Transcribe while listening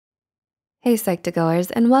Hey Psych2Goers,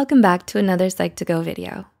 and welcome back to another Psych2Go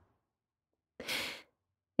video.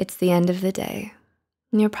 It's the end of the day,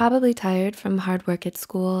 and you're probably tired from hard work at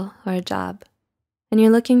school or a job, and you're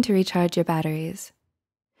looking to recharge your batteries.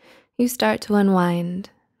 You start to unwind,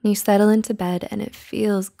 you settle into bed, and it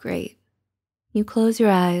feels great. You close your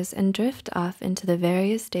eyes and drift off into the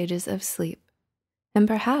various stages of sleep, and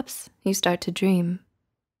perhaps you start to dream.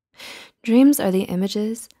 Dreams are the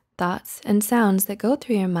images, thoughts, and sounds that go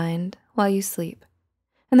through your mind while you sleep.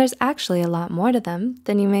 And there's actually a lot more to them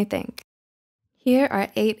than you may think. Here are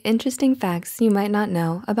 8 interesting facts you might not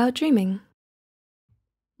know about dreaming.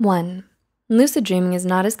 1. Lucid dreaming is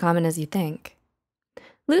not as common as you think.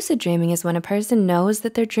 Lucid dreaming is when a person knows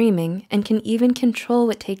that they're dreaming and can even control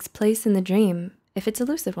what takes place in the dream if it's a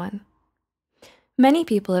lucid one. Many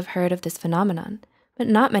people have heard of this phenomenon, but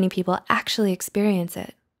not many people actually experience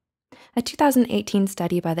it. A 2018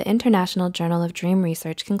 study by the International Journal of Dream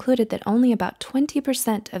Research concluded that only about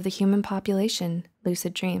 20% of the human population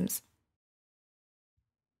lucid dreams.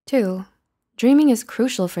 2. Dreaming is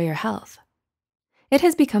crucial for your health. It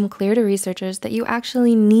has become clear to researchers that you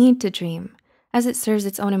actually need to dream, as it serves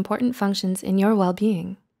its own important functions in your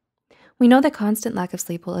well-being. We know that constant lack of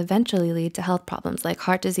sleep will eventually lead to health problems like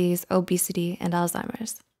heart disease, obesity, and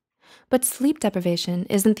Alzheimer's. But sleep deprivation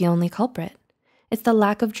isn't the only culprit. It's the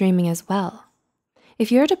lack of dreaming as well.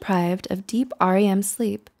 If you're deprived of deep REM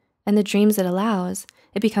sleep and the dreams it allows,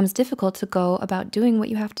 it becomes difficult to go about doing what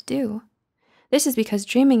you have to do. This is because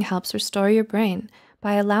dreaming helps restore your brain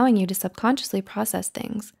by allowing you to subconsciously process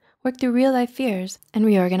things, work through real-life fears, and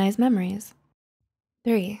reorganize memories.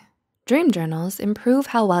 3. Dream journals improve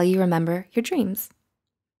how well you remember your dreams.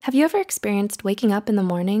 Have you ever experienced waking up in the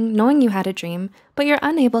morning knowing you had a dream, but you're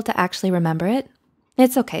unable to actually remember it?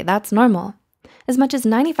 It's okay, that's normal. As much as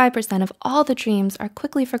 95% of all the dreams are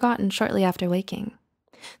quickly forgotten shortly after waking.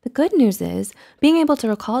 The good news is, being able to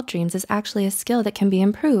recall dreams is actually a skill that can be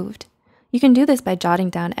improved. You can do this by jotting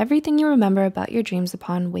down everything you remember about your dreams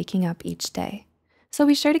upon waking up each day. So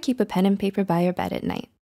be sure to keep a pen and paper by your bed at night.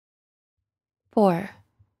 4.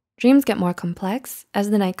 Dreams get more complex as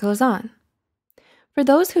the night goes on. For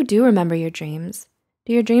those who do remember your dreams,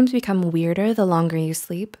 do your dreams become weirder the longer you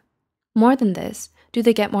sleep? More than this, do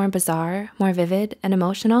they get more bizarre, more vivid, and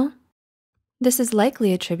emotional? This is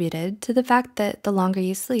likely attributed to the fact that the longer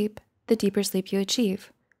you sleep, the deeper sleep you achieve,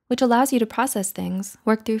 which allows you to process things,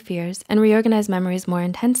 work through fears, and reorganize memories more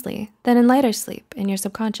intensely than in lighter sleep in your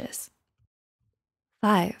subconscious.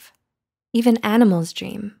 5. Even animals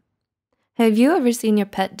dream. Have you ever seen your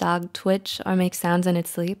pet dog twitch or make sounds in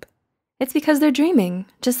its sleep? It's because they're dreaming,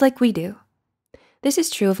 just like we do. This is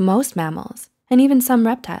true of most mammals, and even some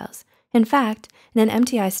reptiles. In fact, in an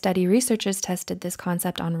MTI study, researchers tested this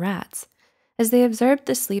concept on rats. As they observed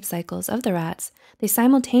the sleep cycles of the rats, they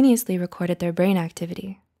simultaneously recorded their brain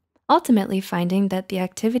activity, ultimately finding that the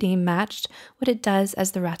activity matched what it does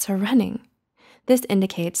as the rats are running. This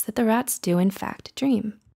indicates that the rats do in fact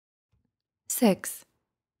dream. 6.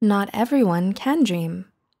 Not everyone can dream.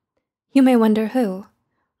 You may wonder who.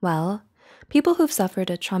 Well, people who've suffered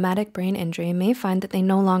a traumatic brain injury may find that they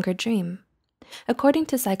no longer dream. According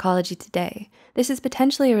to Psychology Today, this is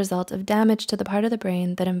potentially a result of damage to the part of the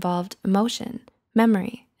brain that involved emotion,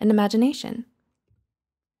 memory, and imagination.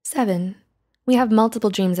 7. We have multiple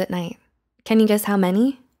dreams at night. Can you guess how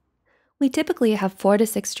many? We typically have 4 to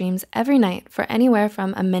 6 dreams every night for anywhere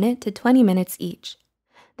from a minute to 20 minutes each.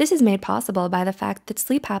 This is made possible by the fact that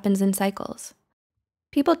sleep happens in cycles.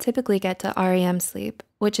 People typically get to REM sleep,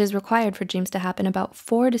 which is required for dreams to happen about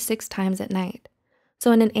 4 to 6 times at night.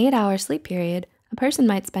 So in an 8-hour sleep period, a person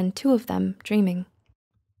might spend 2 of them dreaming.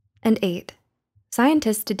 And 8.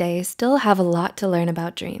 Scientists today still have a lot to learn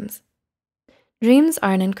about dreams. Dreams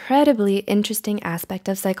are an incredibly interesting aspect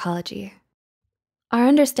of psychology. Our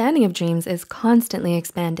understanding of dreams is constantly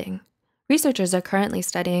expanding. Researchers are currently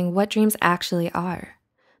studying what dreams actually are,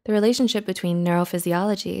 the relationship between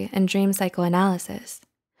neurophysiology and dream psychoanalysis,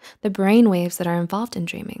 the brain waves that are involved in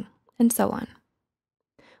dreaming, and so on.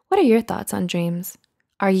 What are your thoughts on dreams?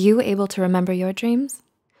 Are you able to remember your dreams?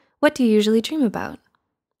 What do you usually dream about?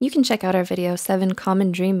 You can check out our video, 7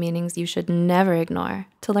 Common Dream Meanings You Should Never Ignore,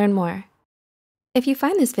 to learn more. If you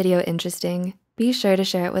find this video interesting, be sure to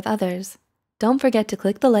share it with others. Don't forget to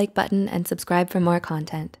click the like button and subscribe for more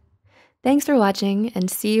content. Thanks for watching,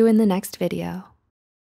 and see you in the next video.